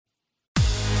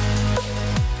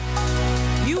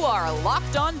are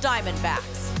Locked On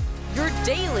Diamondbacks, your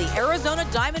daily Arizona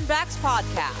Diamondbacks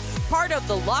podcast. Part of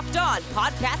the Locked On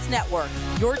Podcast Network,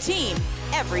 your team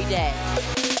every day.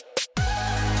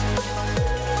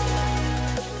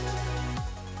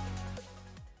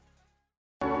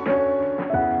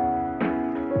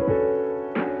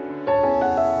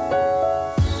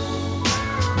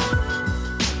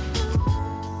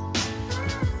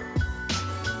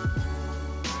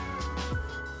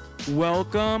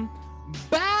 Welcome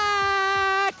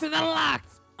back to the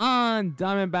Locked On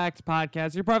Diamondbacks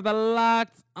podcast. You're part of the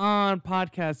Locked On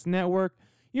Podcast Network.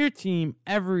 Your team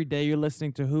every day. You're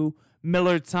listening to who?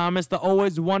 Millard Thomas, the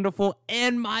always wonderful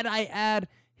and, might I add,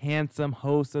 handsome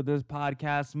host of this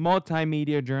podcast,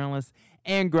 multimedia journalist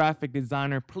and graphic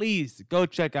designer. Please go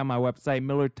check out my website,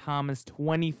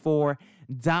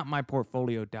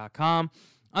 millardthomas24.myportfolio.com.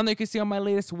 On there you can see all my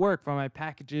latest work, from my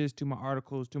packages to my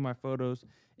articles to my photos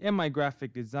and my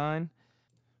graphic design.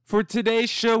 For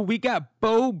today's show, we got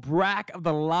Bo Brack of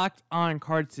the Locked On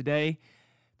Cards today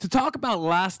to talk about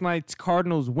last night's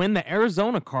Cardinals win, the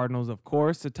Arizona Cardinals, of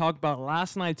course, to talk about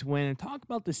last night's win and talk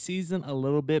about the season a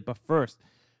little bit. But first,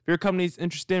 if your company is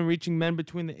interested in reaching men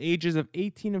between the ages of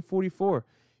 18 and 44,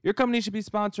 your company should be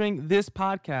sponsoring this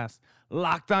podcast.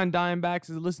 Locked On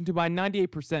Diamondbacks is listened to by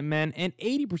 98% men and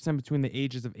 80% between the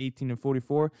ages of 18 and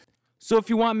 44. So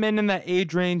if you want men in that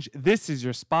age range, this is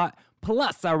your spot.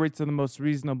 Plus, our rates are the most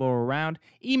reasonable around.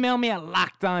 Email me at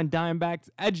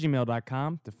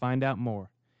lockedondiamondbacks@gmail.com to find out more.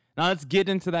 Now let's get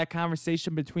into that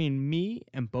conversation between me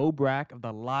and Bo Brack of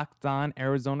the Locked On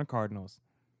Arizona Cardinals.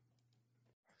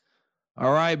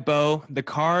 All right, Bo, the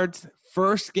Cards,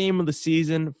 first game of the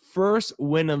season, first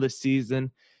win of the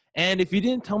season. And if you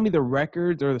didn't tell me the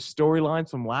records or the storylines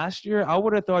from last year, I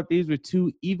would have thought these were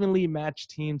two evenly matched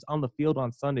teams on the field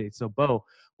on Sunday. So, Bo,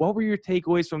 what were your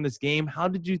takeaways from this game? How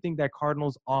did you think that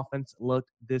Cardinals offense looked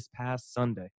this past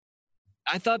Sunday?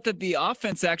 I thought that the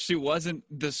offense actually wasn't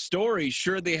the story.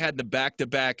 Sure, they had the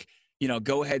back-to-back,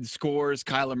 go-ahead scores.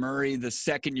 Kyler Murray, the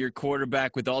second-year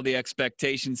quarterback with all the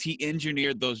expectations, he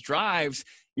engineered those drives.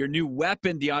 Your new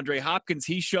weapon, DeAndre Hopkins,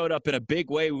 he showed up in a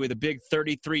big way with a big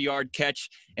 33-yard catch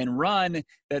and run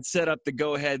that set up the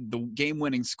go-ahead, the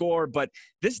game-winning score. But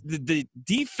the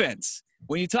defense,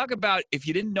 when you talk about if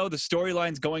you didn't know the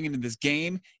storylines going into this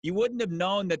game, you wouldn't have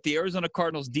known that the Arizona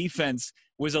Cardinals defense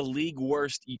was a league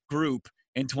worst group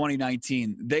in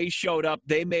 2019. They showed up.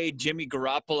 They made Jimmy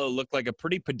Garoppolo look like a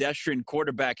pretty pedestrian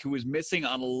quarterback who was missing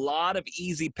on a lot of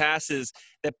easy passes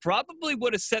that probably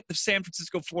would have set the San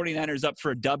Francisco 49ers up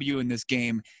for a W in this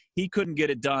game. He couldn't get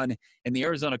it done. And the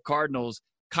Arizona Cardinals,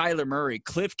 Kyler Murray,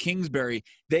 Cliff Kingsbury,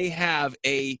 they have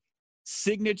a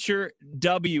signature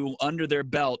W under their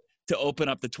belt to open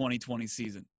up the 2020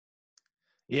 season.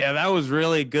 Yeah, that was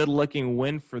really a good-looking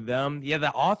win for them. Yeah,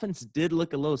 the offense did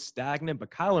look a little stagnant,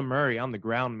 but Kyler Murray on the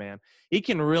ground, man, he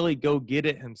can really go get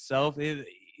it himself.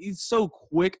 He's so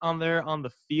quick on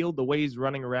the field, the way he's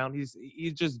running around. He's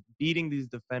just beating these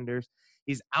defenders.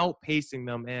 He's outpacing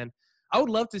them, and I would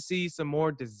love to see some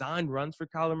more designed runs for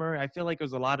Kyler Murray. I feel like there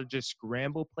was a lot of just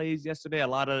scramble plays yesterday, a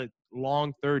lot of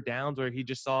long third downs where he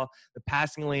just saw the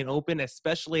passing lane open,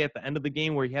 especially at the end of the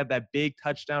game where he had that big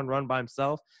touchdown run by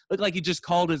himself. Looked like he just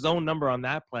called his own number on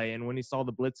that play, and when he saw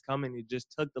the blitz coming, he just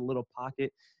took the little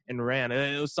pocket and ran.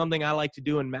 It was something I like to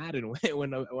do in Madden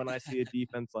when I see a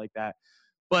defense like that.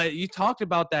 But you talked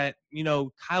about that,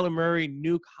 Kyler Murray,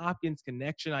 Nuke Hopkins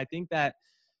connection. I think that,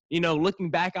 looking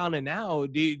back on it now,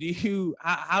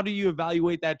 how do you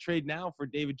evaluate that trade now for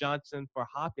David Johnson for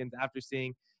Hopkins after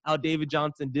seeing how David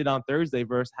Johnson did on Thursday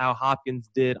versus how Hopkins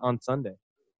did on Sunday?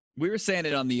 We were saying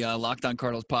it on the Locked On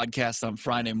Cardinals podcast on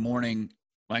Friday morning,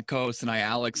 my co-host and I,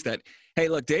 Alex, that, hey,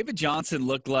 look, David Johnson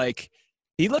looked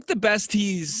the best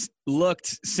he's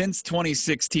looked since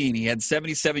 2016. He had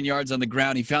 77 yards on the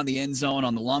ground. He found the end zone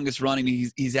on the longest running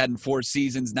he's had in 4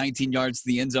 seasons, 19 yards to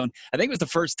the end zone. I think it was the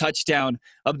first touchdown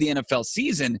of the NFL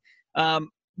season.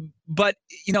 But,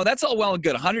 that's all well and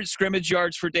good. 100 scrimmage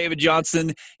yards for David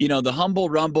Johnson, the humble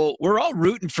rumble. We're all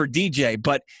rooting for DJ,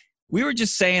 but we were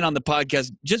just saying on the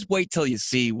podcast, just wait till you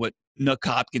see what Nuke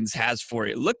Hopkins has for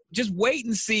you. Look, just wait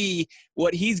and see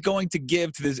what he's going to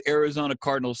give to this Arizona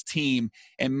Cardinals team.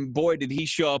 And boy, did he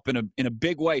show up in a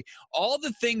big way. All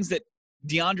the things that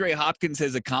DeAndre Hopkins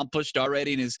has accomplished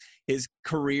already in his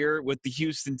career with the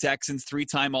Houston Texans,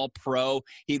 3-time All-Pro.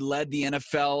 He led the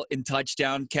NFL in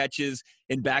touchdown catches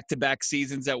in back-to-back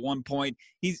seasons at one point.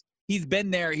 He's he's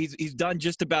been there. He's done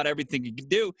just about everything he could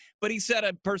do, but he set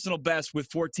a personal best with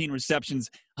 14 receptions,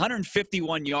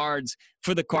 151 yards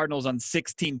for the Cardinals on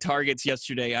 16 targets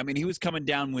yesterday. I mean, he was coming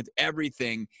down with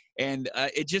everything, and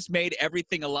it just made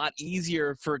everything a lot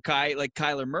easier for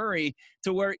Kyler Murray,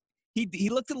 to where he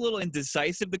looked a little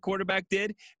indecisive, the quarterback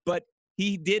did, but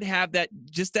he did have that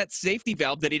safety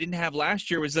valve that he didn't have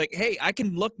last year. Was like, hey, I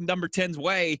can look number 10's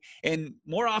way, and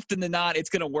more often than not, it's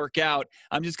going to work out.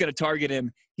 I'm just going to target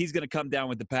him. He's going to come down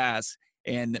with the pass.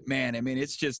 And, man, I mean,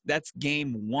 that's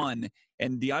game one.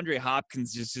 And DeAndre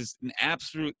Hopkins is just an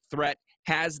absolute threat,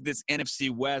 has this NFC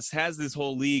West, has this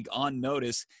whole league on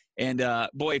notice. And,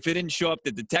 boy, if it didn't show up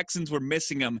that the Texans were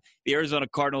missing him, the Arizona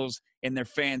Cardinals and their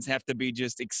fans have to be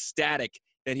just ecstatic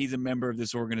that he's a member of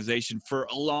this organization for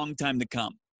a long time to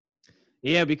come.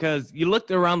 Yeah, because you looked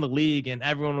around the league and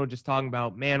everyone was just talking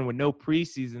about, man, with no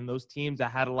preseason, those teams that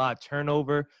had a lot of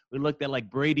turnover. We looked at like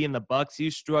Brady and the Bucs. He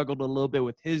struggled a little bit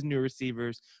with his new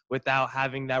receivers without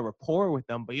having that rapport with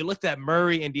them. But you looked at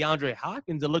Murray and DeAndre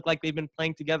Hopkins. It looked like they've been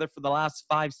playing together for the last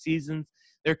 5 seasons.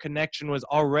 Their connection was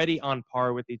already on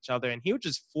par with each other, and he was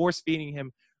just force-feeding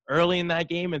him early in that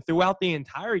game and throughout the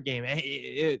entire game.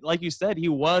 Like you said, he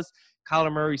was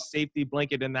Kyler Murray's safety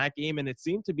blanket in that game, and it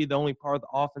seemed to be the only part of the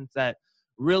offense that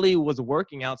really was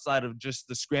working outside of just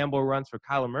the scramble runs for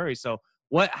Kyler Murray. So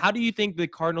how do you think the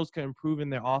Cardinals can improve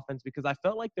in their offense? Because I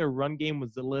felt like their run game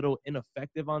was a little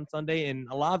ineffective on Sunday, and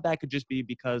a lot of that could just be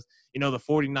because, the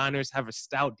 49ers have a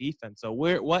stout defense. So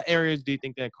what areas do you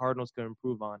think the Cardinals can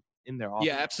improve on in their offense?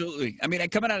 Yeah, absolutely. I mean,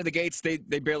 coming out of the gates, they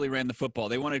barely ran the football.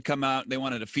 They wanted to come out, they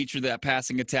wanted to feature that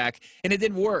passing attack, and it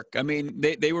didn't work. I mean,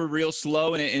 they were real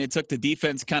slow, and it took the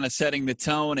defense kind of setting the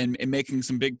tone and making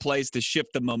some big plays to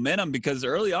shift the momentum, because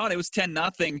early on it was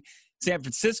 10-0 San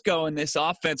Francisco, and this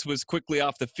offense was quickly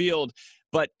off the field.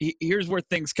 But here's where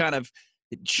things kind of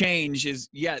change is,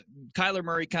 Kyler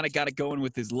Murray kind of got it going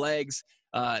with his legs.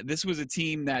 This was a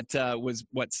team that was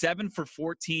 7 for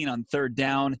 14 on third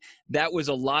down. That was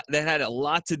a lot. That had a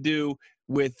lot to do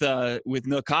with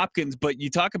Nuk Hopkins. But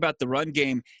you talk about the run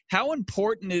game, how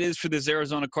important it is for this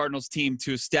Arizona Cardinals team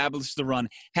to establish the run,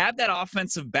 have that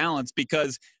offensive balance,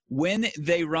 because when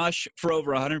they rush for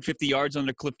over 150 yards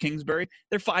under Cliff Kingsbury,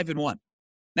 they're 5-1.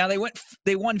 Now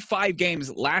they won 5 games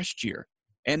last year,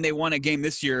 and they won a game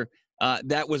this year.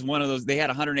 That was one of those. They had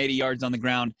 180 yards on the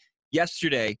ground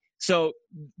yesterday. So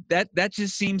that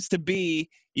just seems to be,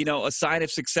 a sign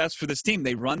of success for this team.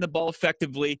 They run the ball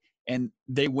effectively, and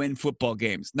they win football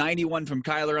games. 91 from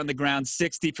Kyler on the ground,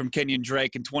 60 from Kenyon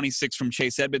Drake, and 26 from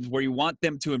Chase Edmonds. Where you want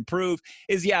them to improve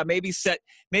is,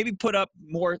 maybe put up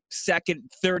more second,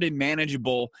 third, and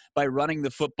manageable by running the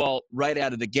football right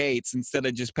out of the gates instead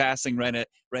of just passing right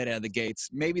out of the gates.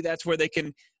 Maybe that's where they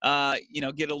can,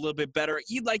 get a little bit better.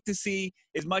 You'd like to see,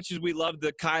 as much as we love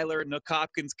the Kyler Nuk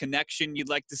Hopkins connection, you'd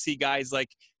like to see guys like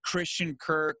Christian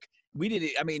Kirk.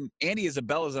 Andy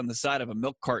Isabella's on the side of a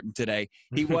milk carton today.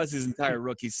 He was his entire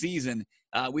rookie season.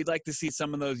 We'd like to see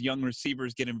some of those young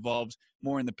receivers get involved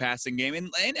more in the passing game.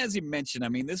 And as you mentioned,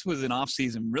 this was an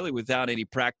offseason really without any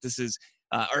practices,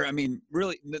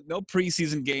 really no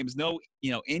preseason games, no,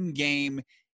 in-game,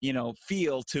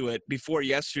 feel to it before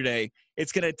yesterday.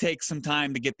 It's going to take some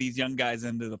time to get these young guys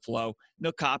into the flow.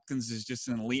 Nuk Hopkins is just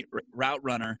an elite route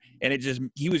runner, and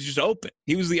he was just open.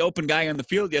 He was the open guy on the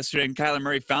field yesterday, and Kyler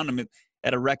Murray found him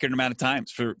at a record amount of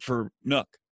times for Nuk.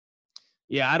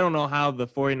 Yeah, I don't know how the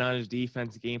 49ers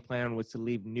defense game plan was to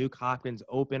leave Nuk Hopkins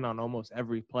open on almost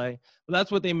every play, but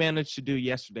that's what they managed to do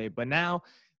yesterday. But now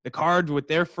the Cards, with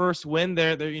their first win,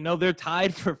 they're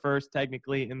tied for first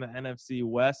technically in the NFC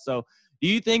West. So do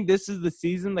you think this is the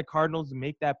season the Cardinals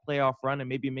make that playoff run and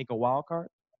maybe make a wild card?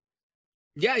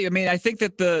 Yeah, I think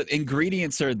that the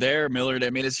ingredients are there, Millard.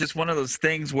 It's just one of those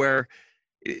things where,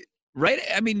 right?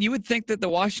 You would think that the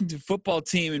Washington football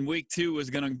team in week 2 was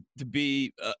going to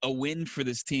be a win for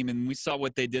this team, and we saw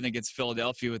what they did against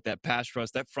Philadelphia with that pass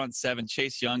rush, that front seven.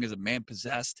 Chase Young is a man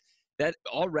possessed. That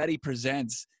already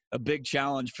presents a big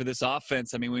challenge for this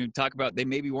offense. When we talk about they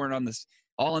maybe weren't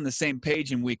all on the same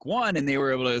page in week 1, and they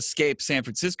were able to escape San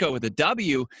Francisco with a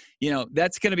W,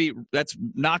 that's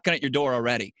knocking at your door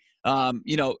already.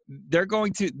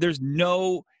 There's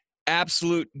no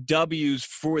absolute W's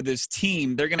for this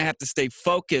team. They're going to have to stay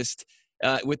focused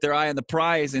with their eye on the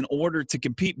prize in order to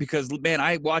compete, because, man,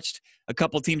 I watched a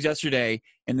couple teams yesterday,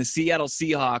 and the Seattle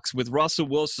Seahawks with Russell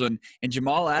Wilson and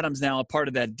Jamal Adams now a part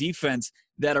of that defense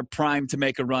that are primed to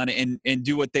make a run and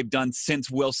do what they've done since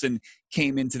Wilson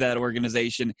came into that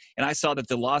organization. And I saw that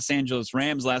the Los Angeles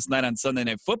Rams last night on Sunday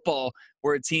Night Football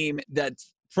were a team that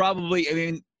probably,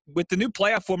 with the new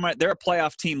playoff format, they're a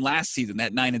playoff team last season,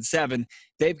 that 9-7.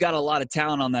 They've got a lot of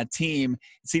talent on that team.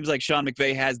 It seems like Sean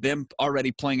McVay has them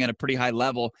already playing at a pretty high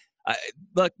level.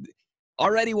 Look,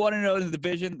 already 1-0 in the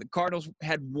division. The Cardinals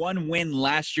had one win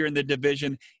last year in the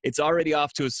division. It's already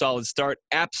off to a solid start.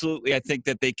 Absolutely, I think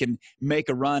that they can make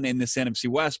a run in this NFC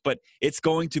West, but it's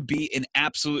going to be an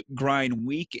absolute grind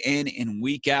week in and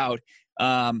week out.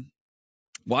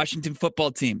 Washington football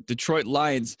team, Detroit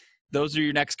Lions, those are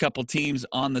your next couple teams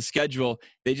on the schedule.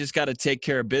 They just got to take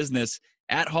care of business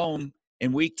at home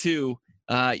in week 2.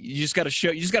 You just got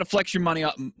to flex your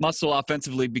muscle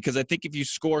offensively, because I think if you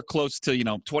score close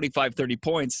to 25, 30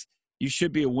 points, you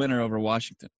should be a winner over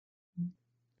Washington.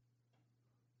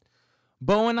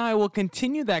 Bo and I will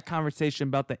continue that conversation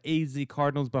about the AZ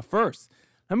Cardinals, but first,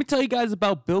 let me tell you guys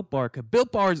about Built Bar.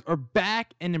 Built Bars are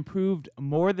back and improved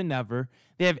more than ever.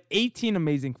 They have 18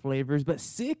 amazing flavors, but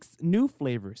 6 new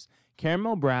flavors: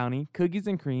 caramel brownie, cookies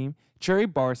and cream, cherry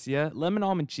barcia, lemon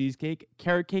almond cheesecake,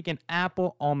 carrot cake, and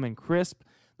apple almond crisp.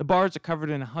 The bars are covered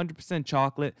in 100%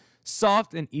 chocolate,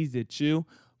 soft and easy to chew.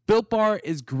 Built Bar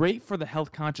is great for the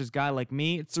health-conscious guy like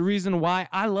me. It's the reason why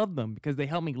I love them, because they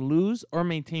help me lose or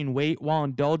maintain weight while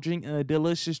indulging in a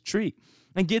delicious treat.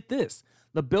 And get this,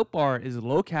 the Built Bar is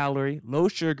low-calorie,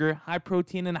 low-sugar,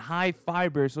 high-protein, and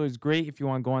high-fiber, so it's great if you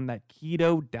want to go on that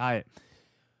keto diet.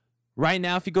 Right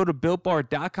now, if you go to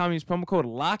BuiltBar.com, use promo code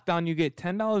LOCKEDON, you get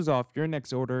 $10 off your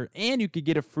next order, and you could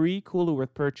get a free Cooler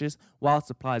with purchase while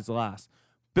supplies last.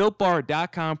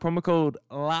 BuiltBar.com, promo code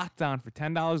LOCKEDON for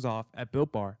 $10 off at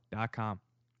BuiltBar.com.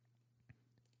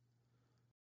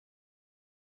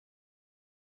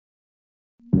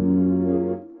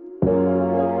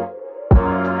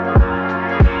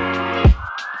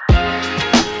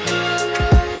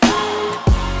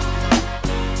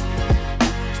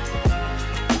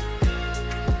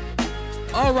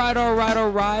 All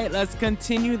right. Let's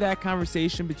continue that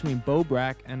conversation between Bo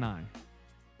Brack and I.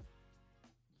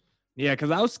 Yeah,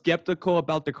 because I was skeptical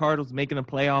about the Cardinals making the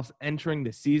playoffs entering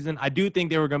the season. I do think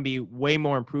they were going to be way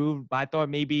more improved, but I thought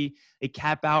maybe a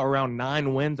cap out around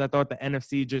 9 wins. I thought the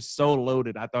NFC just so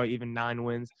loaded. I thought even 9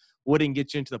 wins wouldn't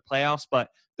get you into the playoffs, but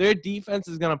their defense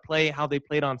is going to play how they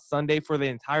played on Sunday for the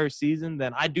entire season.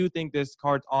 Then I do think this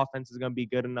Cards offense is going to be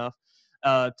good enough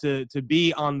to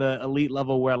be on the elite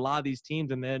level where a lot of these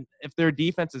teams, and then if their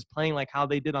defense is playing like how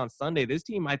they did on Sunday, this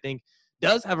team, I think,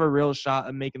 does have a real shot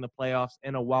at making the playoffs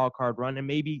in a wild card run and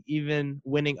maybe even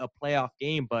winning a playoff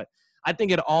game. But I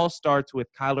think it all starts with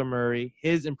Kyler Murray,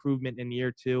 his improvement in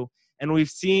year 2. And we've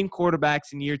seen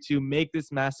quarterbacks in year 2 make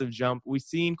this massive jump. We've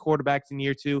seen quarterbacks in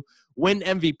year 2 win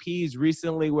MVPs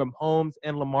recently with Mahomes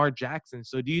and Lamar Jackson.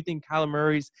 So do you think Kyler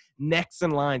Murray's next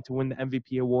in line to win the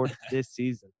MVP award this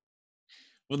season?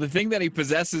 Well, the thing that he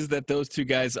possesses that those two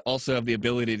guys also have the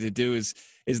ability to do is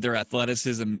their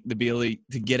athleticism, the ability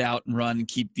to get out and run and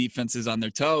keep defenses on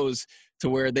their toes to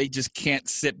where they just can't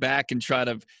sit back and try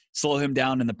to slow him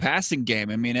down in the passing game.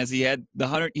 I mean, as he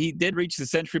did reach the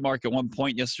century mark at one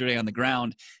point yesterday on the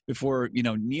ground before,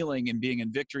 kneeling and being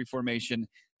in victory formation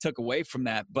took away from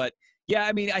that. But yeah,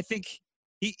 I mean, I think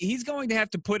he's going to have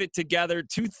to put it together.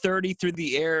 230 through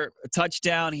the air, a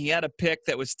touchdown. He had a pick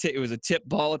that was it was a tip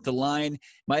ball at the line,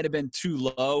 might have been too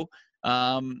low.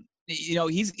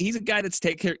 He's a guy that's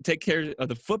take care of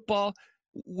the football.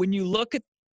 When you look at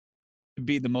to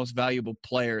be the most valuable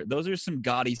player, those are some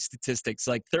gaudy statistics,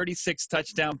 like 36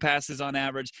 touchdown passes on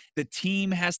average. The team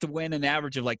has to win an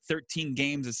average of like 13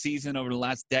 games a season over the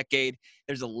last decade.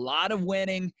 There's a lot of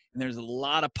winning and there's a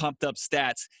lot of pumped up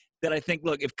stats that I think,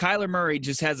 look, if Kyler Murray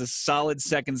just has a solid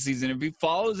second season, if he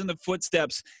follows in the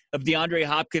footsteps of DeAndre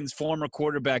Hopkins' former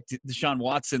quarterback, Deshaun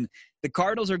Watson, the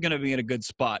Cardinals are going to be in a good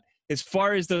spot. As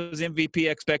far as those MVP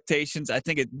expectations, I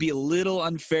think it'd be a little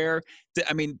unfair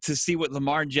to see what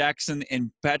Lamar Jackson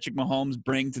and Patrick Mahomes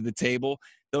bring to the table.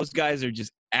 Those guys are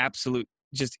just absolute,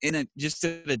 just at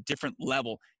a different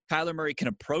level. Kyler Murray can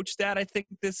approach that, I think,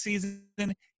 this season.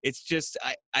 It's just,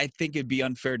 I think it'd be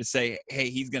unfair to say, hey,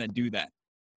 he's going to do that.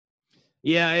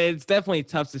 Yeah, it's definitely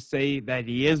tough to say that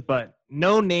he is, but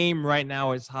no name right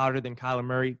now is hotter than Kyler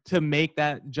Murray to make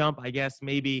that jump. I guess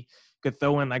maybe could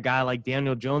throw in a guy like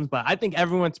Daniel Jones, but I think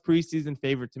everyone's preseason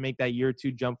favorite to make that year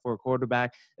 2 jump for a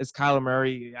quarterback is Kyler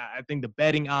Murray. I think the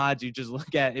betting odds, you just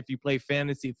look at if you play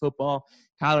fantasy football,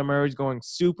 Kyler Murray's going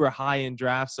super high in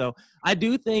drafts. So I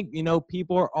do think,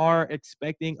 people are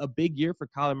expecting a big year for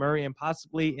Kyler Murray and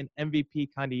possibly an MVP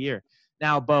kind of year.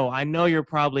 Now, Bo, I know you're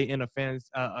probably in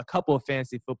a couple of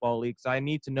fantasy football leagues. So I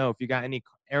need to know if you got any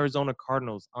Arizona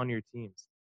Cardinals on your teams.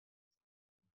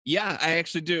 Yeah, I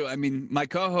actually do. I mean, my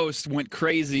co-host went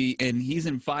crazy, and he's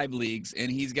in 5 leagues,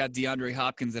 and he's got DeAndre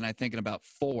Hopkins, and I think in about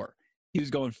 4. he was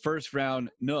going first round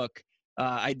Nook.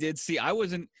 I did see,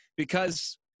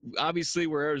 because obviously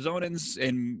we're Arizonans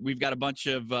and we've got a bunch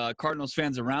of Cardinals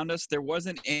fans around us. There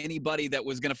wasn't anybody that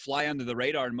was going to fly under the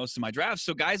radar in most of my drafts.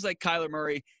 So guys like Kyler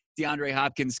Murray, DeAndre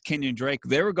Hopkins, Kenyon Drake,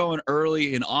 they were going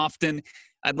early and often.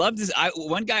 I'd love to.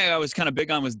 One guy I was kind of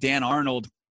big on was Dan Arnold.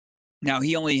 Now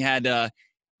he only had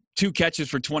 2 catches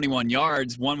for 21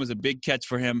 yards. One was a big catch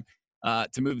for him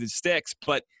to move the sticks.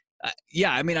 But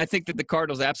yeah, I mean, I think that the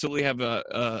Cardinals absolutely have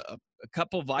a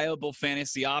couple viable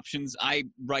fantasy options. I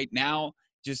right now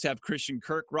just have Christian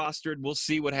Kirk rostered. We'll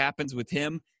see what happens with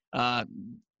him.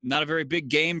 Not a very big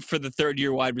game for the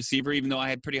third-year wide receiver, even though I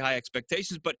had pretty high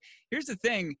expectations. But here's the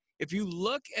thing. If you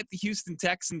look at the Houston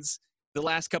Texans the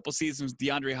last couple seasons,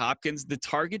 DeAndre Hopkins, the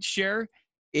target share,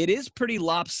 it is pretty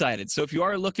lopsided. So if you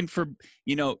are looking for,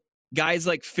 guys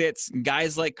like Fitz and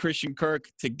guys like Christian Kirk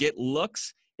to get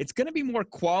looks, it's going to be more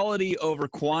quality over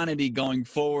quantity going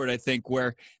forward, I think,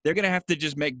 where they're going to have to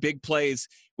just make big plays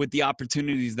with the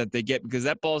opportunities that they get, because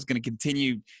that ball is going to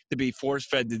continue to be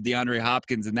force-fed to DeAndre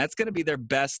Hopkins, and that's going to be their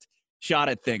best shot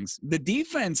at things. The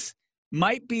defense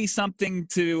might be something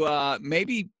to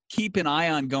maybe keep an eye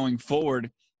on going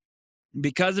forward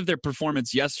because of their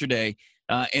performance yesterday,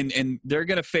 and they're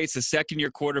going to face a second-year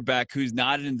quarterback who's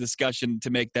not in discussion to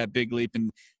make that big leap,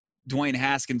 and Dwayne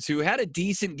Haskins, who had a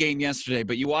decent game yesterday,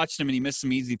 but you watched him and he missed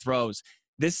some easy throws.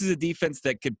 This is a defense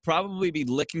that could probably be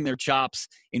licking their chops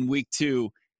in week 2,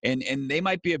 and they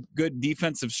might be a good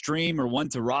defensive stream or one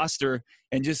to roster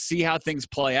and just see how things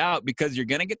play out, because you're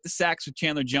going to get the sacks with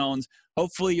Chandler Jones.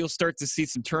 Hopefully you'll start to see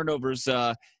some turnovers,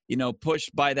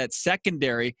 pushed by that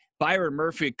secondary. Byron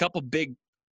Murphy, a couple big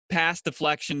pass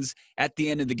deflections at the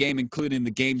end of the game, including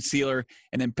the game sealer,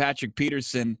 and then Patrick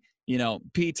Peterson.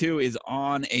 P2 is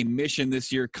on a mission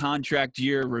this year, contract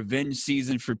year, revenge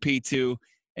season for P2.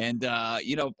 And,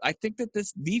 I think that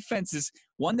this defense is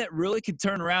one that really could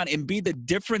turn around and be the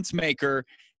difference maker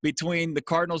between the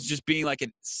Cardinals just being like a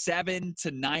 7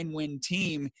 to 9 win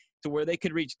team to where they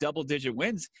could reach double-digit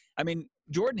wins. I mean,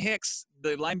 Jordan Hicks,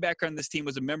 the linebacker on this team,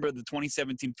 was a member of the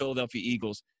 2017 Philadelphia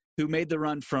Eagles, who made the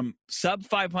run from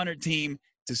sub-500 team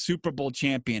to Super Bowl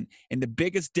champion. And the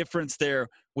biggest difference there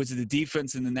was the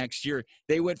defense in the next year.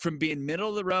 They went from being middle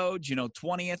of the road,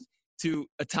 20th, to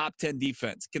a top 10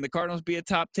 defense. Can the Cardinals be a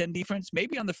top 10 defense?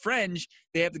 Maybe on the fringe.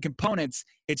 They have the components.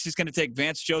 It's just going to take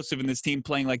Vance Joseph and this team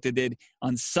playing like they did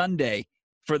on Sunday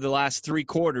for the last 3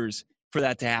 quarters for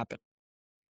that to happen.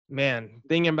 Man,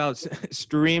 thinking about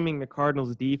streaming the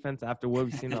Cardinals defense after what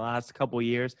we've seen the last couple of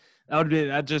years,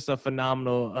 that's just a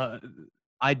phenomenal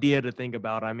idea to think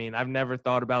about. I mean, I've never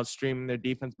thought about streaming their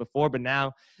defense before, but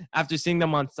now after seeing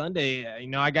them on Sunday,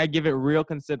 I got to give it real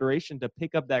consideration to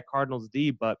pick up that Cardinals D.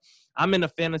 But I'm in a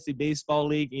fantasy baseball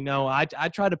league. I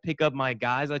try to pick up my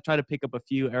guys. I try to pick up a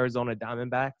few Arizona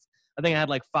Diamondbacks. I think I had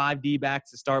like 5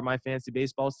 D-backs to start my fantasy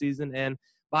baseball season. And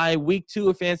by week 2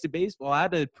 of fantasy baseball, I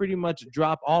had to pretty much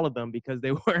drop all of them because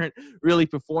they weren't really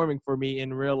performing for me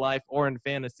in real life or in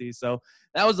fantasy. So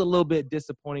that was a little bit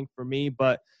disappointing for me.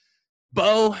 But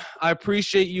Bo, I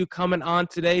appreciate you coming on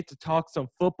today to talk some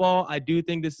football. I do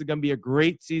think this is going to be a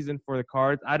great season for the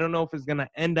Cards. I don't know if it's going to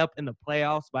end up in the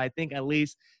playoffs, but I think at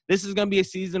least this is going to be a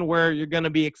season where you're going to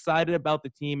be excited about the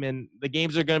team and the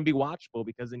games are going to be watchable,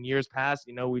 because in years past,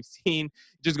 we've seen,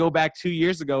 just go back 2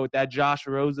 years ago with that Josh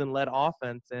Rosen-led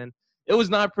offense, and it was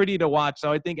not pretty to watch.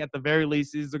 So I think at the very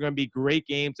least, these are going to be great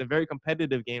games and very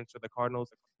competitive games for the Cardinals.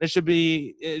 It should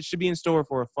be in store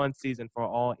for a fun season for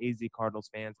all AZ Cardinals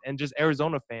fans and just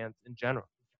Arizona fans in general.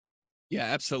 Yeah,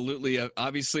 absolutely.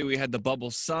 Obviously, we had the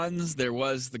bubble Suns. There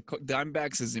was the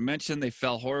Diamondbacks, as you mentioned. They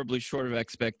fell horribly short of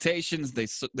expectations.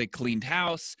 They cleaned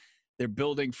house. They're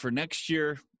building for next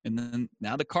year. And then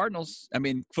now the Cardinals. I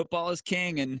mean, football is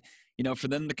king. And, for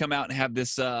them to come out and have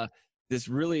this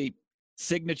really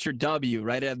signature W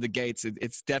right out of the gates,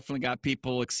 it's definitely got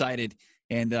people excited.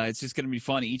 And it's just going to be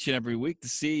fun each and every week to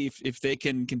see if they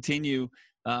can continue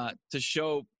to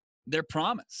show their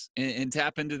promise and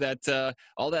tap into that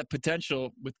all that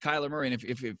potential with Kyler Murray. And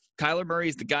if Kyler Murray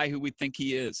is the guy who we think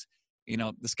he is,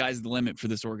 the sky's the limit for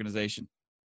this organization.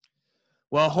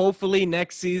 Well, hopefully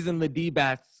next season the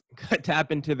D-backs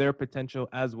tap into their potential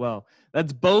as well.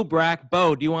 That's Bo Brack.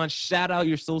 Bo, do you want to shout out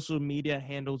your social media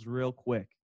handles real quick?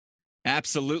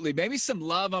 Absolutely. Maybe some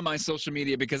love on my social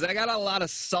media, because I got a lot of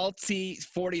salty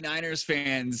 49ers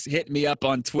fans hitting me up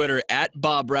on Twitter at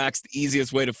Bob Brack's the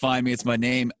easiest way to find me. It's my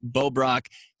name, Bo Brack.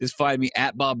 Just find me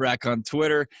at Bob Brack on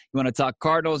Twitter. You want to talk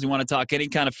Cardinals? You want to talk any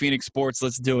kind of Phoenix sports?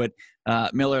 Let's do it.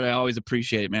 Millard, I always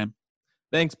appreciate it, man.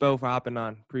 Thanks, Bo, for hopping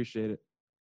on. Appreciate it.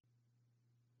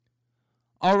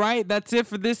 All right, that's it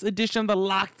for this edition of the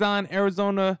Locked On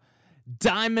Arizona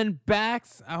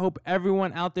Diamondbacks. I hope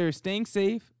everyone out there is staying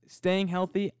safe, staying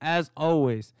healthy as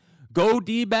always. Go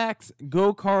D-backs,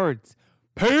 go Cards.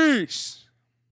 Peace.